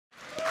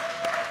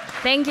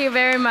Thank you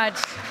very much.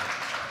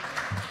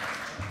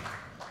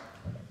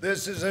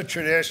 This is a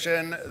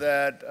tradition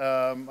that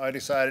I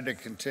decided to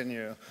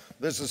continue.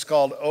 This is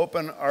called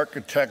Open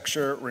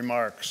Architecture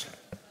Remarks.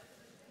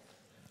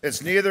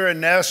 It's neither a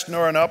Nest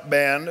nor an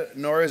upband,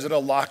 nor is it a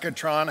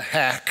Locatron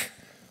hack.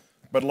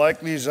 But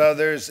like these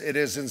others, it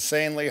is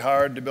insanely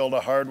hard to build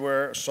a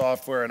hardware,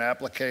 software, and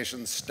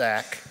application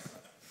stack.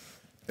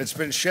 It's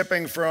been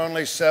shipping for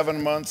only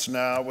 7 months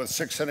now with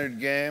 600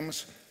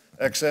 games,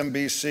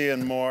 XMBC,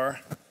 and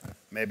more.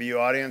 Maybe you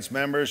audience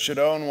members should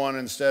own one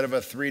instead of a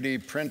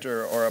 3D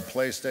printer or a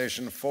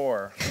PlayStation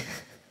 4.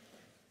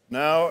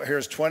 Now,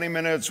 here's 20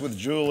 minutes with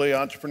Julie,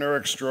 entrepreneur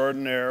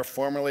extraordinaire,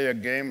 formerly a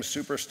game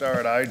superstar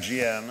at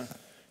IGN.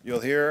 You'll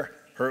hear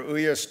her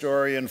OUYA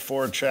story in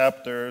 4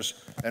 chapters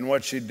and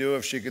what she'd do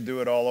if she could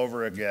do it all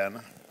over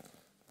again.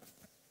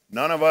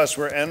 None of us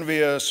were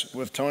envious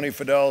with Tony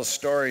Fidel's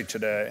story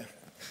today,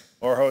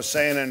 or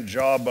Hossein and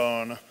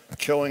Jawbone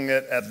killing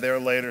it at their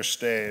later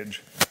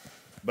stage.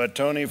 But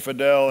Tony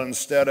Fidel,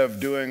 instead of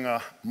doing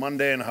a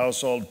mundane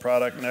household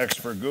product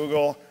next for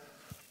Google,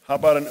 how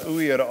about an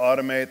OUYA to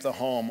automate the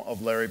home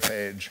of Larry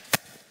Page?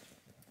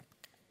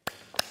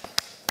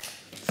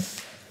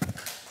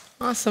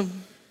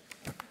 Awesome.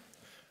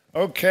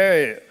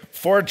 Okay,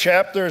 4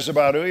 chapters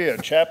about OUYA.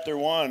 Chapter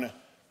 1,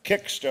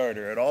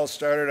 Kickstarter. It all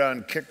started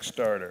on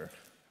Kickstarter.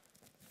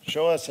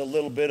 Show us a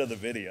little bit of the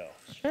video.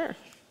 Sure.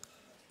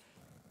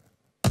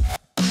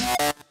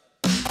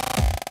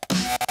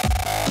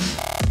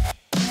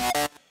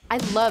 I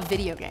love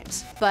video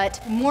games,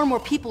 but more and more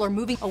people are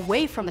moving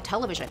away from the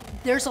television.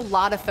 There's a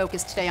lot of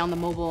focus today on the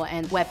mobile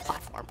and web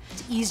platform.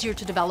 It's easier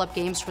to develop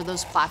games for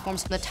those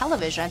platforms than the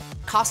television.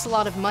 It costs a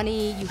lot of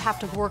money, you have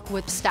to work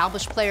with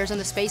established players in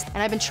the space,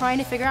 and I've been trying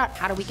to figure out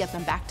how do we get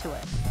them back to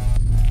it.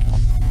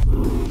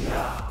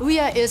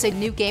 OUYA is a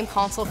new game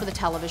console for the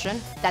television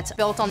that's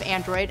built on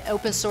Android,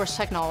 open source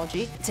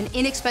technology. It's an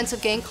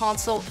inexpensive game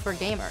console for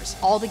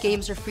gamers. All the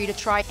games are free to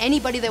try.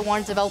 Anybody that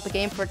wants to develop a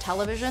game for a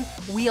television,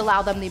 we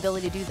allow them the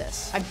ability to do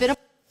this. I've been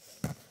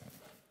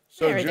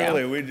So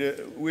Julie,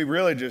 we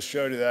really just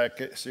showed you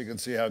that so you can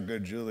see how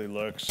good Julie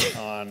looks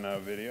on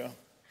video.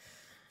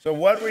 So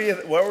what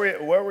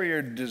were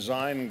your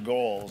design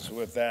goals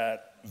with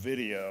that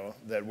video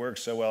that worked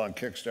so well on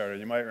Kickstarter?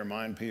 You might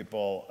remind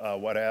people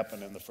what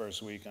happened in the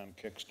first week on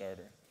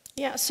Kickstarter.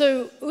 Yeah,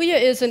 so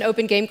OUYA is an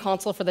open game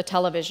console for the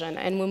television,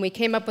 and when we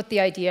came up with the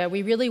idea,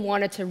 we really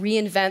wanted to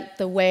reinvent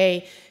the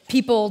way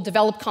people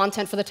develop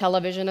content for the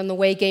television and the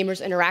way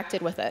gamers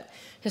interacted with it.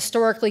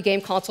 Historically,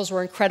 game consoles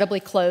were incredibly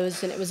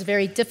closed, and it was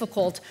very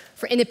difficult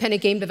for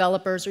independent game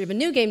developers or even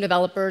new game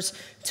developers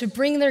to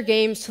bring their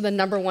games to the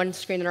 #1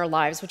 screen in our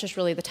lives, which is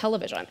really the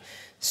television.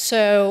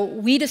 So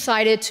we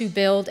decided to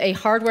build a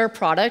hardware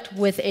product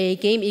with a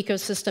game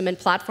ecosystem and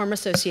platform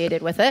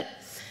associated with it.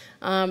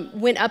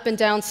 Went up and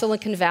down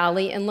Silicon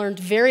Valley and learned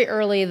very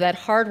early that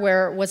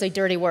hardware was a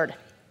dirty word.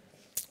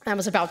 That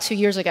was about 2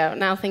 years ago.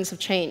 Now things have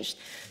changed.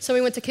 So we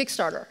went to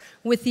Kickstarter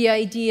with the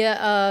idea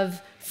of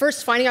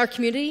first finding our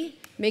community,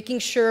 making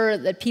sure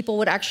that people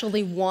would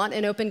actually want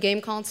an open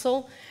game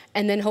console,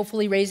 and then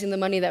hopefully raising the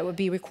money that would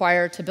be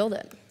required to build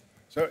it.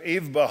 So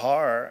Yves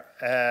Bahar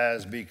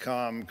has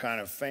become kind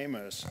of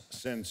famous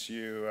since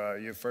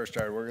you first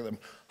started working with him.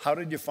 How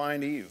did you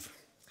find Yves?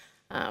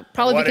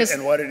 Probably because.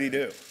 And what did he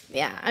do?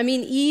 Yeah, I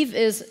mean, Yves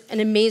is an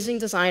amazing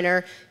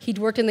designer. He'd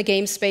worked in the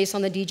game space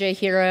on the DJ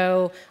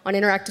Hero, on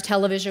interactive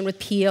television with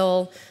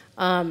Peel,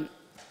 and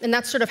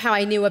that's sort of how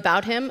I knew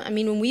about him. I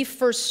mean, when we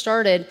first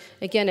started,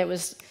 again, it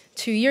was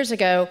 2 years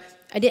ago,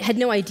 I had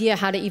no idea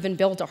how to even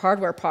build a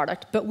hardware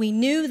product, but we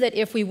knew that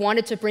if we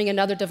wanted to bring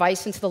another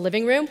device into the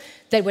living room,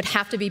 that it would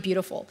have to be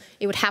beautiful.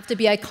 It would have to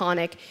be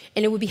iconic,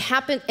 and it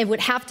would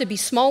have to be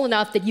small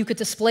enough that you could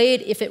display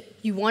it if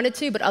you wanted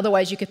to, but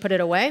otherwise you could put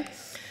it away.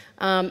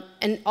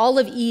 And all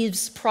of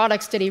Yves'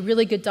 products did a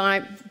really good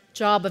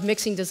job of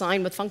mixing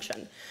design with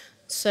function.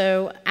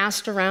 So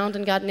asked around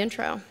and got an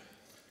intro.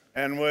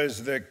 And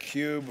was the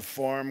cube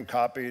form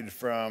copied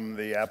from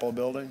the Apple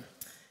building?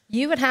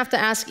 You would have to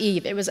ask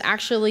Yves. It was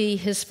actually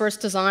his first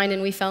design,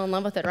 and we fell in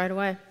love with it right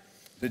away.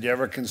 Did you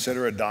ever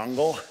consider a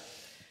dongle?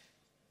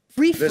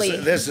 Briefly.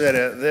 This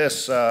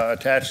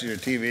attached to your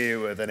TV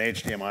with an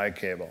HDMI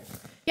cable.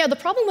 Yeah, the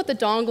problem with the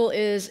dongle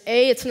is,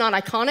 A, it's not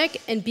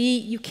iconic, and B,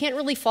 you can't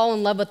really fall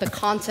in love with the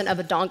content of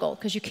a dongle,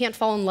 because you can't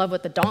fall in love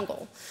with the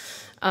dongle.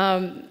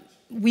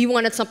 We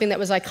wanted something that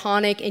was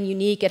iconic and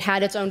unique. It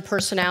had its own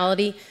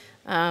personality.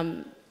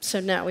 So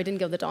no, we didn't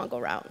go the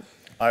dongle route.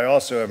 I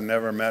also have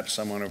never met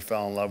someone who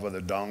fell in love with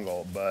a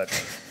dongle, but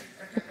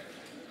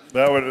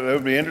it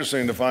would be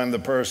interesting to find the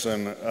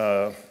person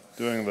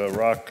doing the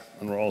rock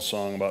and roll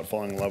song about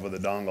falling in love with a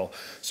dongle.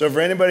 So for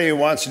anybody who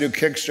wants to do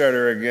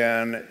Kickstarter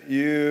again,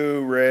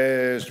 you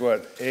raised,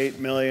 what, 8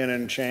 million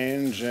and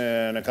change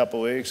in a couple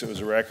weeks. It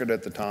was a record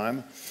at the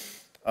time.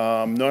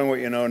 Knowing what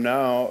you know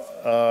now,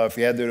 if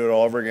you had to do it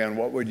all over again,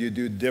 what would you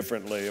do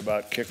differently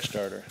about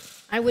Kickstarter?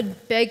 I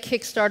would beg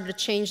Kickstarter to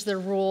change their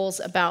rules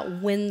about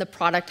when the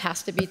product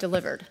has to be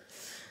delivered.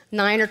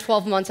 9 or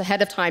 12 months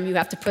ahead of time, you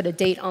have to put a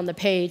date on the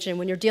page. And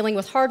when you're dealing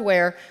with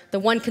hardware, the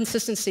one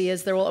consistency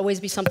is there will always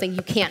be something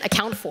you can't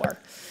account for.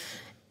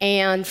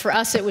 And for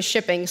us, it was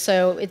shipping,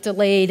 so it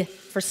delayed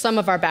for some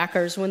of our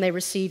backers when they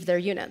received their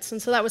units.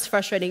 And so that was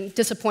frustrating,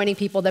 disappointing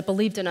people that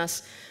believed in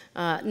us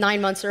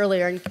 9 months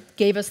earlier and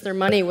gave us their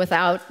money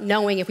without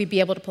knowing if we'd be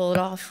able to pull it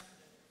off.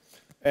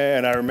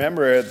 And I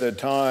remember at the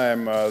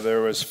time,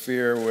 there was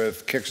fear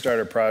with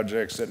Kickstarter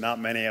projects that not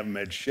many of them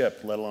had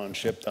shipped, let alone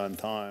shipped on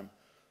time.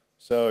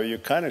 So you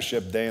kind of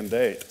shipped day and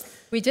date.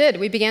 We did.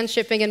 We began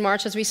shipping in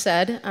March, as we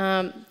said.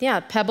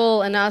 Yeah,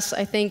 Pebble and us,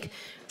 I think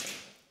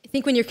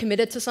when you're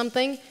committed to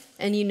something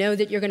and you know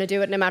that you're going to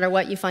do it no matter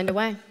what, you find a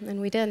way, and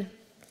we did.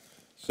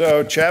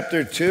 So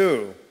chapter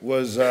 2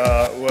 was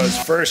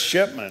first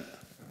shipment.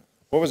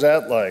 What was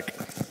that like?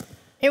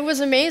 It was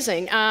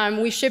amazing.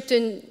 We shipped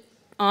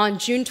on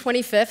June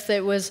 25th.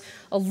 It was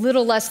a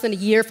little less than a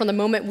year from the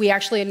moment we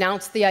actually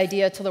announced the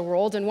idea to the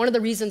world. And one of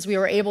the reasons we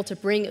were able to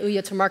bring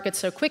OUYA to market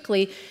so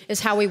quickly is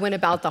how we went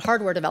about the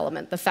hardware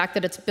development. The fact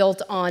that it's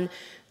built on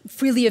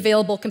freely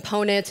available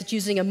components, it's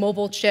using a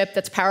mobile chip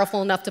that's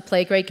powerful enough to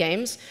play great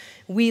games.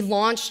 We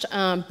launched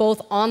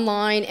both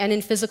online and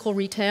in physical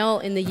retail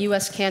in the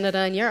US, Canada,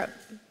 and Europe.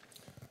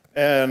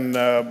 And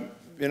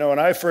you know, when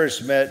I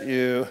first met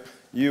you,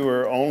 you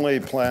were only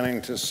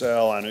planning to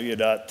sell on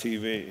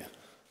OUYA.TV.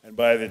 And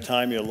by the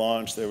time you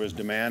launched, there was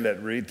demand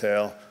at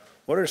retail.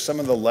 What are some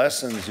of the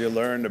lessons you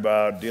learned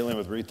about dealing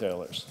with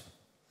retailers?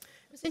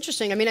 It was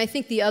interesting. I mean, I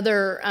think the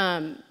other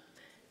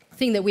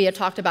thing that we had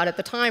talked about at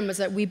the time was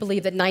that we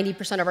believed that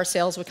 90% of our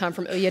sales would come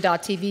from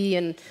OUYA.TV,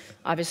 and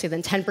obviously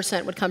then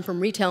 10% would come from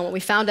retail. And what we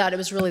found out, it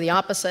was really the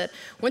opposite.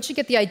 Once you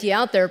get the idea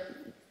out there,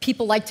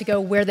 people like to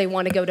go where they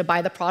want to go to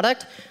buy the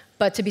product.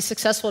 But to be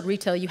successful at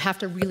retail, you have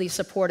to really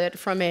support it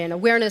from an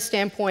awareness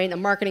standpoint, a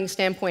marketing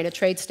standpoint, a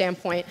trade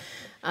standpoint.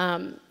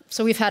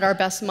 So we've had our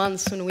best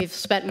months when we've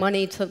spent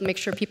money to make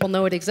sure people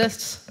know it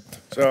exists.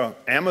 So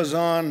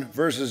Amazon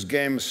versus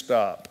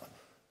GameStop.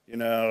 You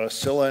know,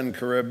 Scylla and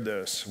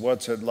Charybdis,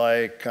 what's it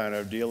like kind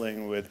of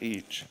dealing with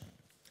each?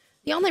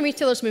 The online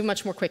retailers move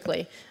much more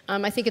quickly.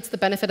 I think it's the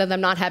benefit of them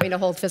not having to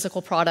hold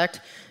physical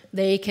product.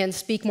 They can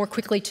speak more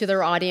quickly to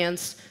their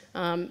audience.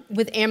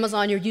 With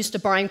Amazon, you're used to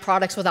buying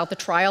products without the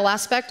trial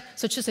aspect,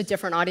 so it's just a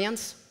different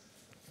audience.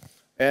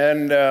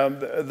 And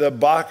the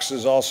box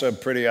is also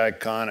pretty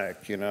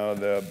iconic, you know,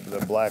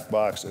 the black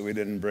box that we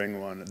didn't bring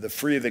one, the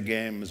Free the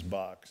Games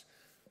box.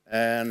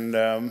 And,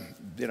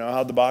 you know,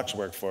 how'd the box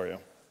work for you?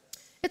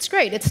 It's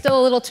great. It's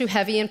still a little too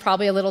heavy and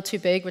probably a little too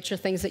big, which are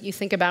things that you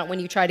think about when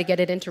you try to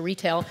get it into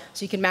retail.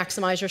 So you can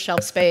maximize your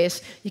shelf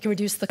space, you can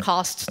reduce the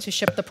costs to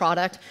ship the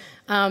product.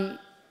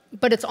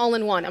 But it's all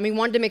in one. And we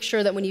wanted to make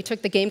sure that when you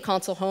took the game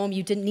console home,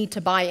 you didn't need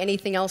to buy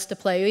anything else to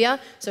play OUYA.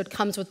 So it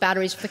comes with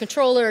batteries for the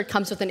controller, it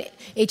comes with an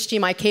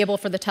HDMI cable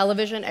for the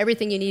television.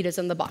 Everything you need is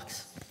in the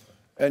box.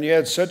 And you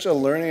had such a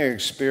learning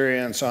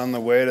experience on the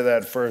way to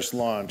that first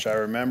launch. I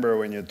remember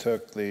when you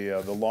took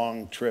the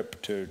long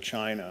trip to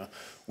China,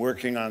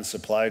 working on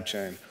supply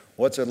chain.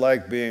 What's it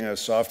like being a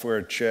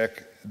software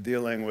chick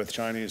dealing with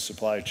Chinese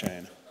supply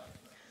chain?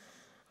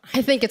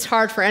 I think it's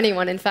hard for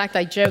anyone. In fact,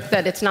 I joke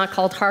that it's not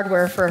called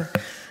hardware for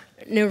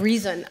no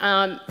reason.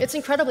 It's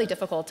incredibly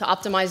difficult to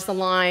optimize the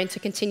line, to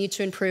continue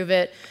to improve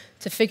it,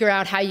 to figure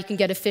out how you can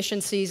get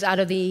efficiencies out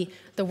of the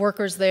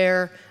workers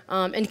there,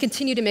 and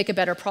continue to make a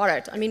better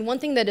product. I mean, one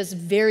thing that is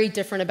very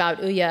different about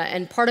OUYA,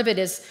 and part of it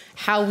is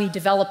how we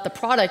developed the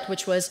product,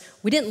 which was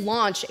we didn't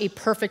launch a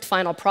perfect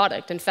final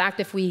product. In fact,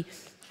 if we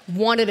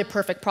wanted a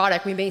perfect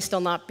product, we may still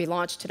not be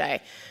launched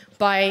today.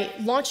 By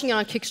launching it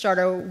on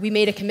Kickstarter, we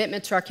made a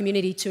commitment to our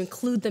community to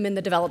include them in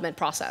the development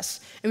process.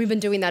 And we've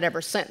been doing that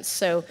ever since.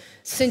 So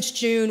since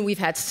June, we've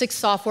had 6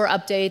 software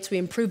updates. We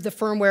improved the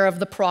firmware of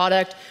the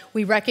product.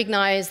 We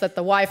recognized that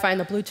the Wi-Fi and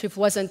the Bluetooth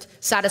wasn't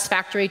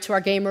satisfactory to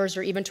our gamers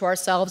or even to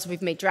ourselves.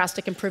 We've made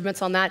drastic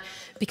improvements on that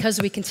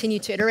because we continue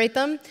to iterate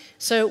them.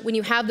 So when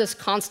you have this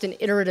constant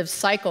iterative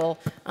cycle,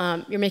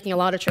 you're making a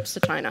lot of trips to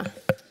China.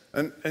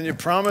 And you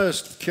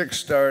promised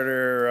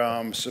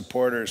Kickstarter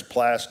supporters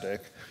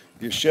plastic.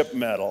 You ship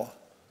metal.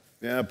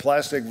 You know,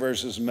 plastic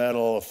versus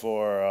metal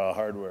for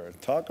hardware.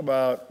 Talk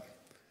about,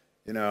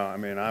 you know, I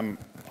mean,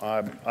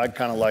 I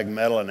kind of like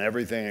metal in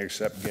everything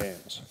except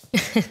games.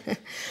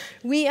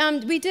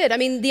 We did. I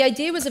mean, the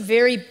idea was a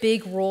very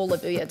big role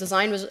of OUYA.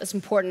 Design was as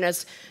important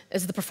as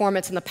the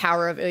performance and the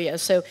power of OUYA.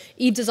 So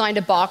Eve designed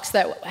a box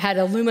that had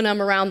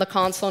aluminum around the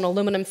console and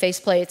aluminum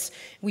faceplates.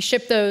 We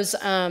shipped those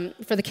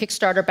for the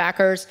Kickstarter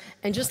backers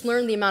and just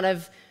learned the amount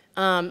of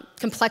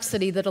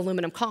complexity that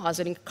aluminum caused.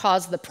 It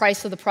caused the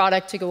price of the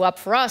product to go up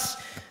for us,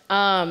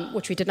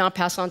 which we did not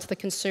pass on to the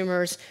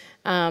consumers.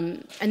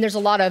 And there's a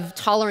lot of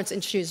tolerance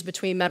issues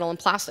between metal and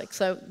plastic.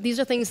 So these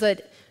are things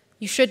that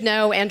you should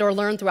know and or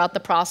learn throughout the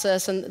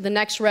process. And the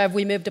next rev,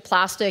 we moved to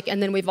plastic.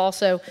 And then we've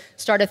also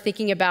started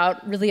thinking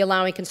about really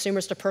allowing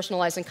consumers to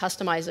personalize and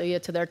customize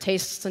OUYA to their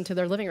tastes and to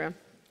their living room.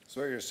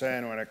 So what you're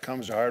saying, when it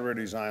comes to hardware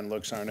design,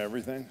 looks aren't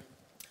everything?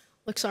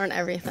 Looks aren't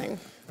everything.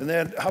 And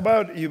then how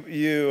about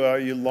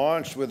you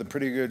launched with a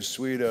pretty good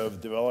suite of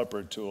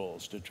developer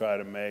tools to try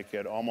to make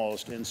it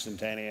almost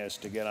instantaneous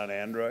to get on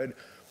Android.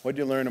 What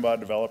did you learn about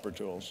developer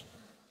tools?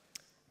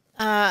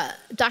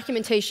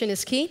 Documentation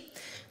is key.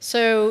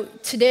 So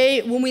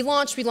today, when we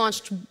launched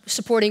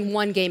supporting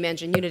one game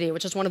engine, Unity,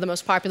 which is one of the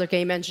most popular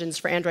game engines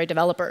for Android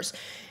developers.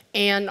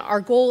 And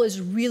our goal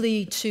is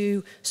really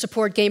to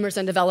support gamers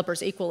and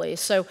developers equally.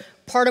 So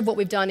part of what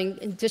we've done, in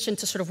addition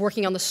to sort of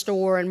working on the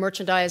store and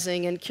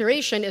merchandising and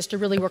curation, is to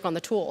really work on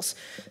the tools.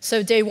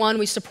 So day one,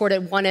 we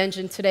supported one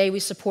engine. Today, we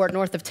support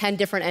north of 10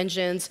 different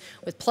engines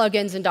with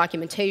plugins and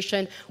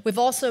documentation. We've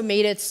also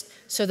made it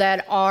so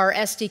that our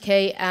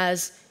SDK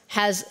has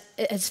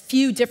as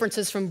few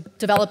differences from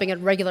developing a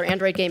regular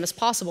Android game as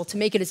possible to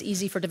make it as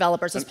easy for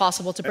developers as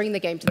possible to bring the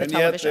game to the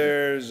television. And yet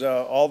there's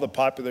all the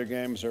popular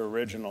games are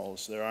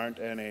originals. There aren't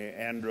any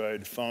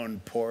Android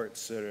phone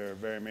ports that are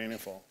very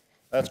meaningful.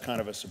 That's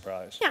kind of a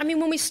surprise. Yeah, I mean,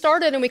 when we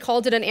started and we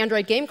called it an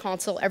Android game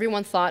console,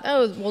 everyone thought,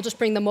 oh, we'll just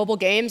bring the mobile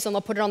games and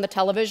they'll put it on the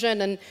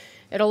television and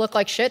it'll look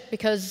like shit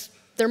because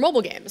they're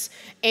mobile games.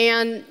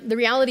 And the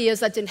reality is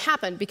that didn't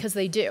happen because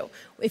they do.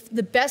 If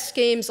the best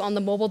games on the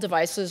mobile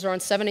devices or on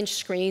 7-inch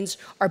screens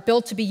are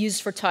built to be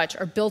used for touch,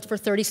 are built for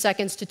 30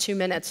 seconds to 2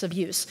 minutes of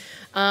use,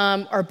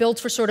 are built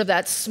for sort of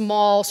that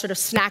small sort of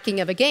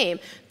snacking of a game.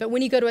 But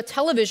when you go to a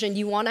television,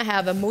 you want to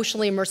have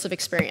emotionally immersive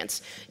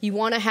experience. You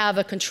want to have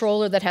a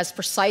controller that has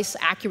precise,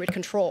 accurate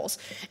controls.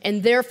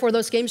 And therefore,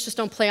 those games just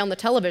don't play on the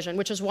television,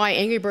 which is why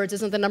Angry Birds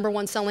isn't the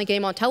 #1 selling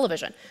game on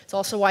television. It's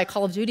also why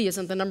Call of Duty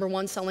isn't the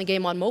 #1 selling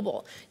game on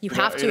mobile. You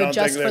have to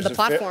adjust for the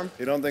platform.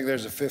 You don't think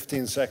there's a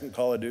 15-second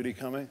Call of Duty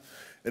coming?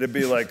 It'd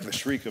be like the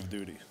shriek of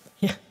duty.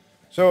 Yeah.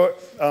 So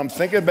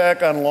thinking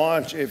back on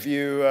launch, if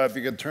you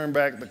could turn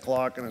back the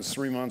clock and it's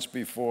 3 months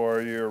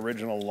before your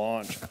original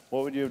launch,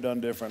 what would you have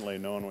done differently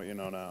knowing what you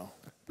know now?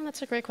 Well,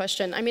 that's a great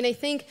question. I mean, I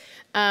think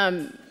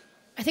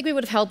we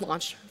would have held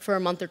launch for a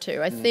month or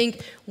two. I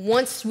think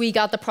once we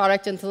got the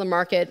product into the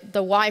market,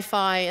 the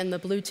Wi-Fi and the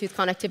Bluetooth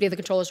connectivity of the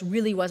controllers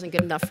really wasn't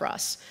good enough for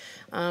us.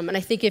 And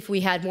I think if we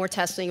had more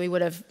testing, we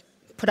would have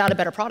put out a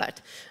better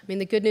product. I mean,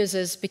 the good news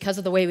is because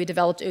of the way we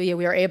developed OUYA,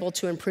 we were able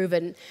to improve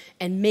it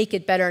and make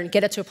it better and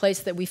get it to a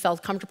place that we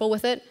felt comfortable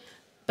with it.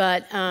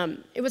 But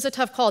it was a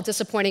tough call,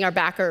 disappointing our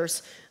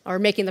backers or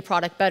making the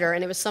product better.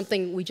 And it was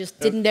something we just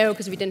didn't know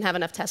because we didn't have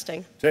enough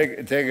testing.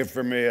 Take it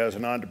from me, as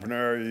an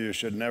entrepreneur, you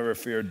should never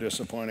fear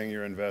disappointing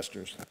your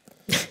investors.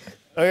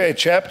 Okay,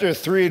 chapter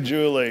 3,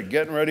 Julie,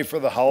 getting ready for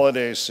the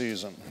holiday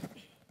season.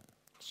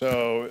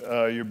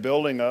 So you're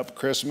building up.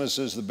 Christmas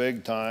is the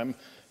big time.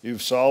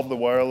 You've solved the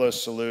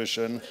wireless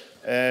solution,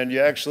 and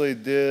you actually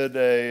did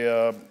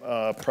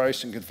a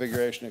price and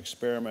configuration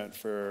experiment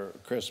for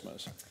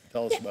Christmas.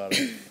 Tell us about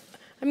it.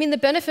 I mean, the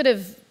benefit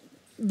of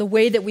the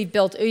way that we've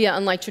built OUYA,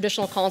 unlike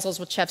traditional consoles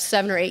which have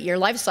 7 or 8 year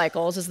life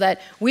cycles, is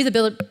that we have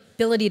the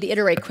ability to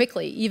iterate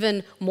quickly,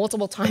 even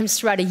multiple times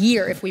throughout a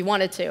year if we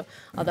wanted to,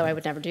 although I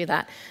would never do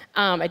that.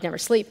 I'd never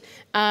sleep.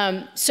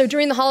 So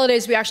during the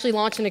holidays, we actually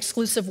launched an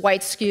exclusive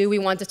white SKU. We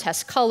wanted to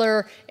test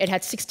color. It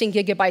had 16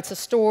 gigabytes of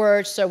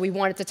storage, so we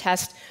wanted to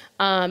test,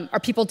 are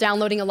people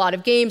downloading a lot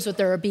of games? Would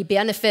there be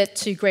benefit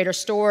to greater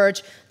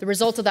storage? The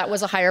result of that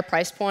was a higher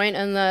price point,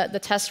 and the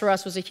test for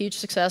us was a huge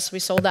success. We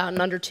sold out in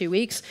under 2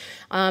 weeks.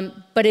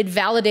 But it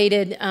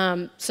validated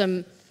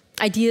some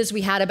ideas we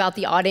had about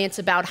the audience,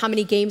 about how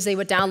many games they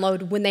would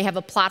download when they have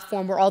a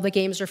platform where all the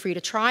games are free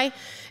to try.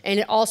 And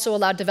it also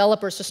allowed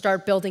developers to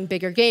start building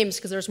bigger games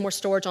because there's more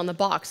storage on the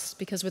box.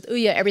 Because with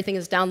OUYA, everything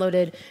is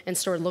downloaded and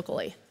stored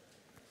locally.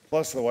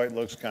 Plus, the white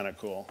looks kind of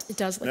cool. It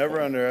does look Never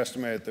cool.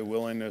 underestimate the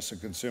willingness of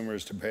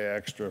consumers to pay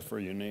extra for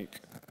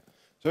unique.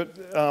 So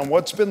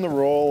what's been the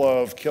role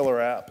of killer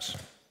apps?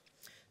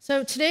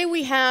 So today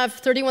we have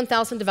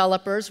 31,000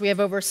 developers. We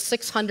have over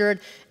 600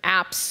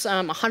 apps.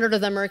 100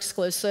 of them are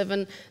exclusive.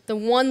 And the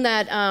one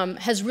that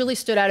has really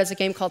stood out is a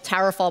game called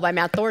Towerfall by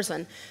Matt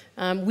Thorsen.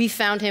 We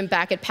found him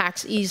back at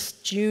PAX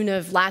East June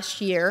of last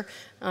year.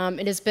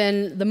 It has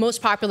been the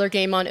most popular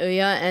game on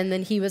OUYA, and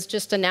then he was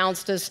just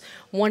announced as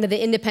one of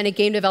the independent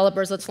game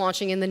developers that's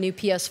launching in the new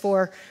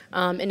PS4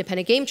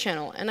 independent game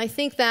channel. And I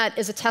think that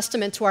is a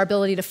testament to our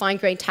ability to find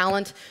great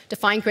talent, to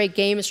find great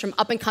games from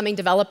up-and-coming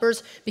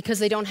developers because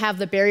they don't have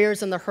the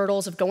barriers and the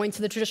hurdles of going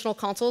to the traditional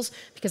consoles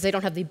because they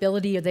don't have the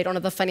ability or they don't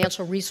have the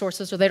financial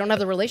resources or they don't have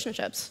the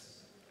relationships.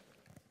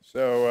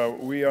 So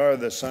we are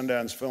the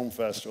Sundance Film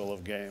Festival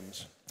of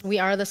games. We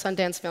are the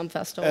Sundance Film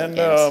Festival. And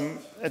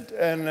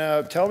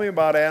tell me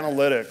about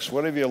analytics.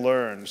 What have you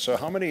learned? So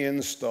how many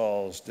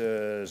installs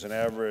does an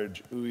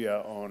average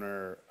OUYA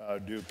owner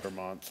do per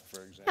month,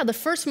 for example? Yeah, the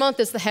first month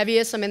is the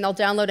heaviest. I mean, they'll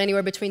download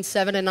anywhere between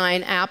 7 and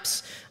 9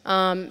 apps,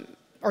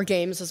 or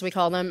games, as we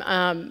call them.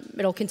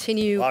 It'll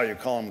continue. Wow, you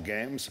call them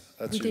games?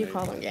 That's We unique. do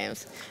call them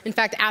games. In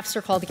fact, apps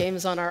are called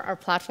games on our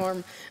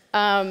platform.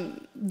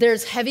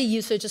 There's heavy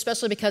usage,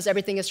 especially because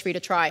everything is free to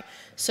try.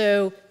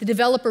 So the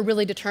developer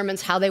really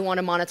determines how they want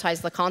to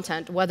monetize the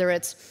content, whether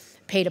it's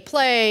pay to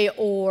play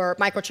or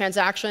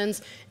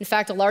microtransactions. In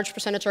fact, a large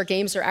percentage of our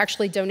games are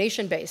actually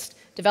donation-based.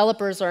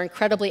 Developers are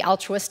incredibly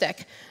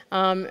altruistic,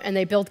 and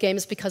they build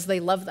games because they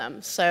love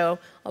them. So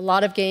a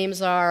lot of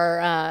games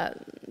are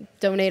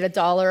donate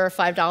 $1 or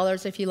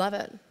 $5 if you love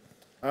it.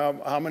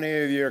 How many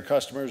of your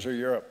customers are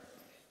Europe?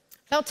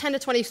 About 10 to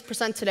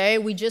 20% today.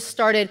 We just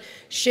started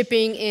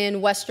shipping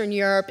in Western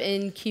Europe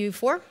in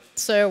Q4.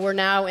 So we're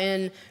now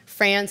in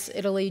France,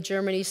 Italy,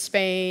 Germany,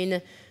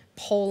 Spain,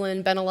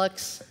 Poland,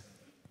 Benelux.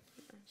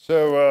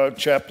 So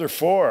chapter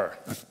 4,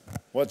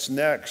 what's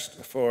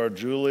next for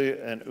Julie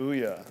and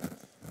OUYA?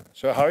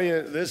 So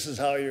this is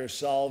how you're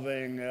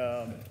solving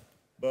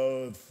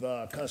both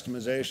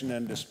customization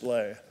and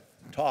display.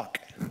 Talk.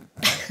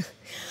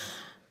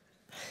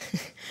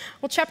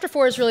 Well, chapter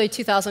 4 is really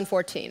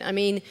 2014. I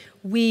mean,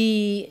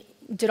 we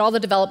did all the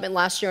development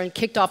last year and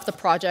kicked off the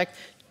project,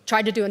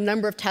 tried to do a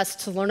number of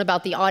tests to learn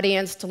about the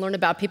audience, to learn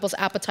about people's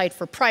appetite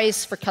for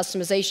price, for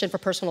customization, for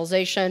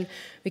personalization.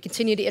 We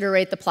continue to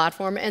iterate the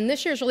platform, and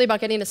this year is really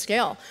about getting to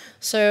scale.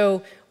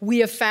 So we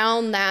have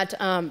found that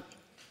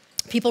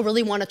people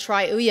really want to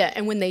try OUYA,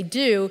 and when they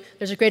do,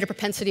 there's a greater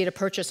propensity to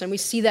purchase, and we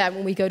see that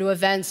when we go to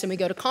events and we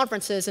go to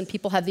conferences and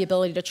people have the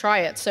ability to try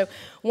it. So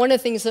one of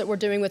the things that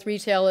we're doing with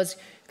retail is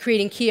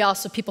creating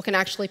kiosks so people can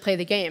actually play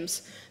the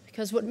games.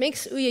 Because what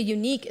makes OUYA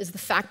unique is the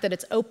fact that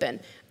it's open.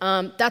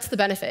 That's the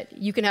benefit.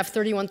 You can have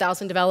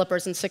 31,000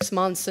 developers in 6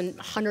 months and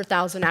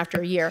 100,000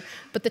 after a year.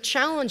 But the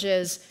challenge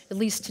is, at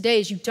least today,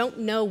 is you don't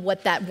know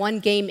what that one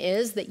game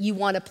is that you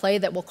want to play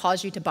that will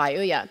cause you to buy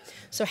OUYA.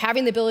 So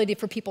having the ability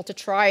for people to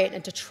try it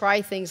and to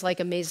try things like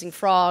Amazing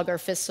Frog or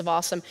Fists of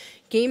Awesome,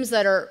 games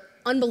that are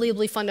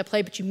unbelievably fun to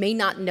play but you may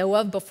not know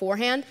of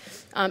beforehand,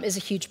 is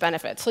a huge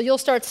benefit. So you'll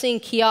start seeing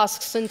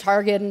kiosks in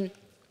Target and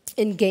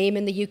in-game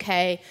in the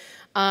UK.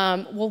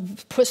 We'll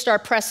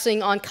start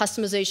pressing on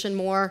customization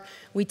more.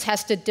 We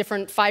tested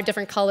 5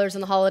 different colors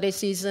in the holiday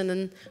season,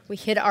 and we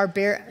hit our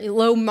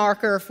low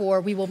marker for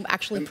we will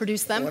actually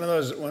produce them. One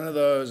of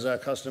those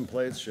custom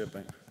plates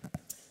shipping?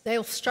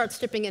 They'll start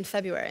shipping in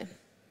February.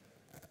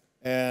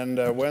 And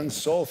when's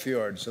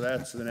Soulfjord? So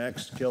that's the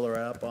next killer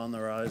app on the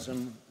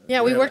horizon.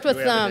 Yeah, we worked with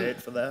do we have a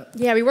date for that?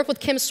 Yeah, we worked with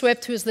Kim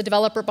Swift, who's the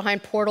developer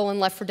behind Portal and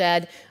Left 4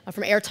 Dead,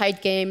 from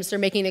Airtight Games. They're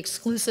making an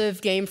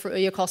exclusive game for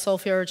OUYA called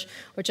Soulfjord,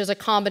 which is a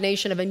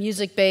combination of a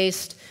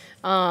music-based,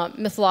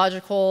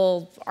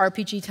 mythological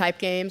RPG type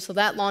game. So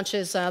that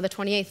launches the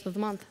 28th of the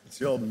month. It's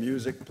the old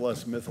music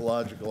plus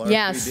mythological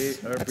yes,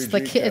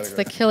 RPG it's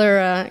the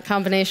killer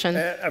combination.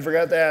 And I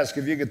forgot to ask,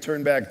 if you could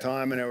turn back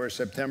time and it were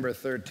September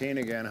 13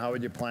 again, how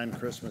would you plan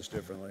Christmas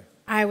differently?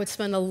 I would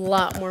spend a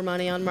lot more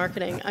money on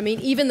marketing. I mean,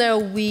 even though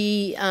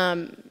we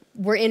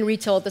were in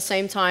retail at the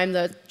same time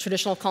the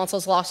traditional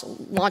consoles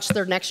launched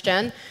their next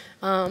gen,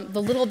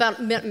 the little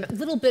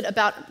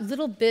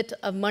bit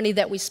of money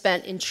that we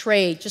spent in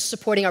trade, just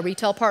supporting our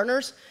retail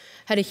partners,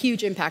 had a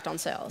huge impact on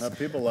sales. Now,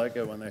 people like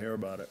it when they hear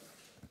about it.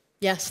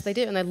 Yes, they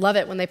do, and they love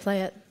it when they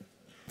play it.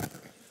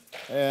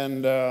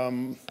 And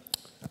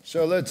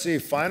so let's see,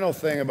 final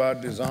thing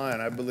about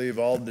design. I believe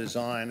all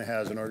design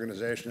has an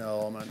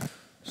organizational element.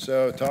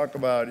 So talk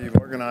about, you've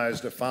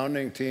organized a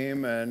founding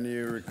team and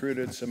you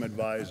recruited some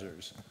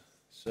advisors.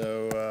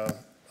 So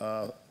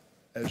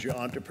as your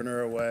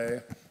entrepreneur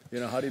way,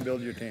 how do you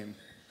build your team?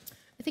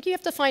 I think you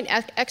have to find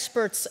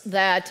experts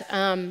that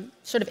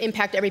sort of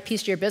impact every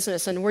piece of your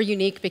business, and we're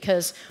unique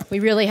because we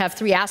really have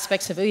 3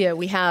 aspects of OUYA.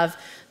 We have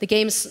the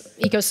games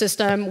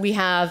ecosystem, we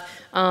have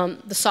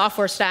the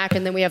software stack,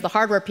 and then we have the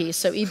hardware piece.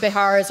 So Eve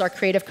Behar is our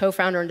creative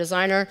co-founder and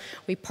designer.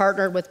 We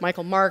partnered with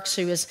Michael Marks,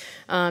 who is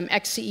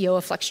ex-CEO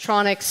of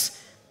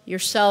Flextronics,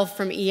 yourself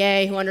from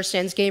EA, who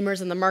understands gamers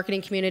and the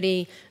marketing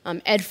community,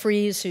 Ed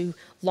Fries, who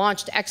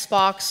launched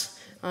Xbox,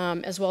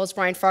 as well as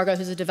Brian Fargo,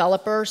 who's a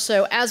developer.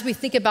 So as we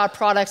think about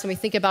products and we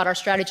think about our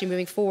strategy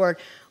moving forward,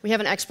 we have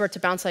an expert to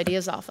bounce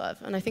ideas off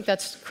of. And I think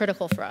that's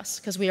critical for us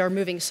because we are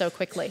moving so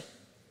quickly.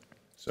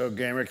 So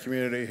gamer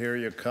community, here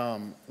you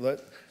come.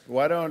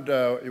 Why don't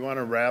you want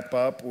to wrap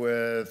up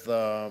with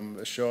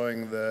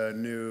showing the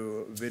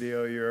new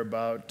video you're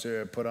about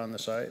to put on the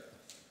site?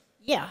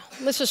 Yeah,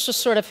 this is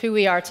just sort of who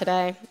we are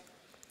today.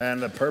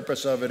 And the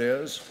purpose of it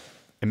is?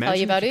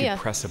 Imagine if you could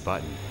press a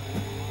button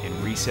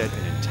and reset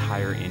an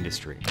entire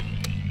industry.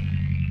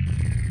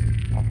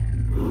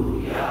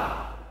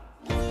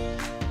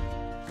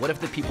 What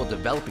if the people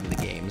developing the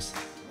games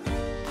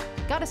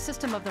got a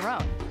system of their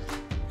own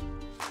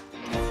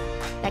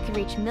that can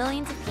reach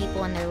millions of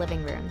people in their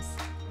living rooms?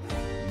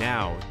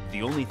 Now,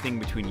 the only thing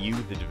between you,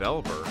 the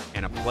developer,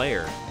 and a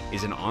player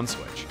is an on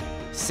switch.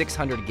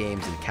 600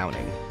 games and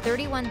counting.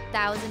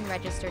 31,000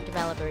 registered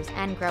developers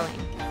and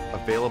growing.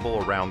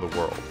 Available around the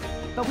world.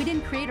 But we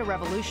didn't create a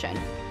revolution.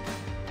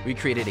 We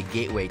created a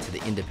gateway to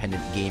the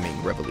independent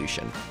gaming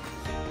revolution.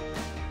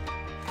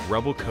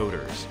 Rebel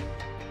coders,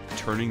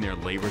 turning their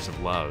labors of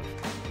love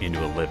into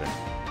a living,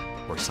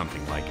 or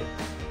something like it.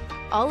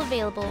 All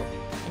available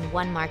in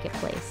one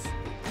marketplace.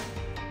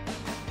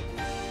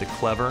 The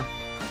clever,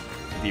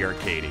 The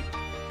arcadey.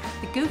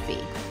 The goofy.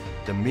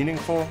 the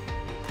meaningful,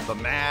 the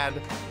mad,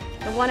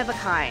 The one of a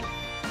kind.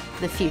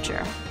 the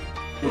future.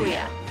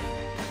 OUYA.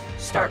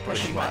 Start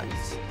pushing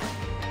buttons.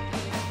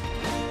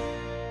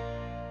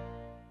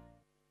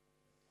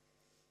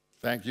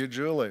 Thank you,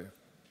 Julie.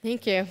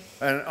 Thank you.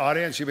 And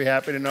audience, you'll be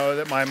happy to know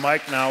that my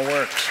mic now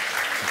works.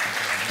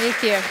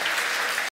 Thank you.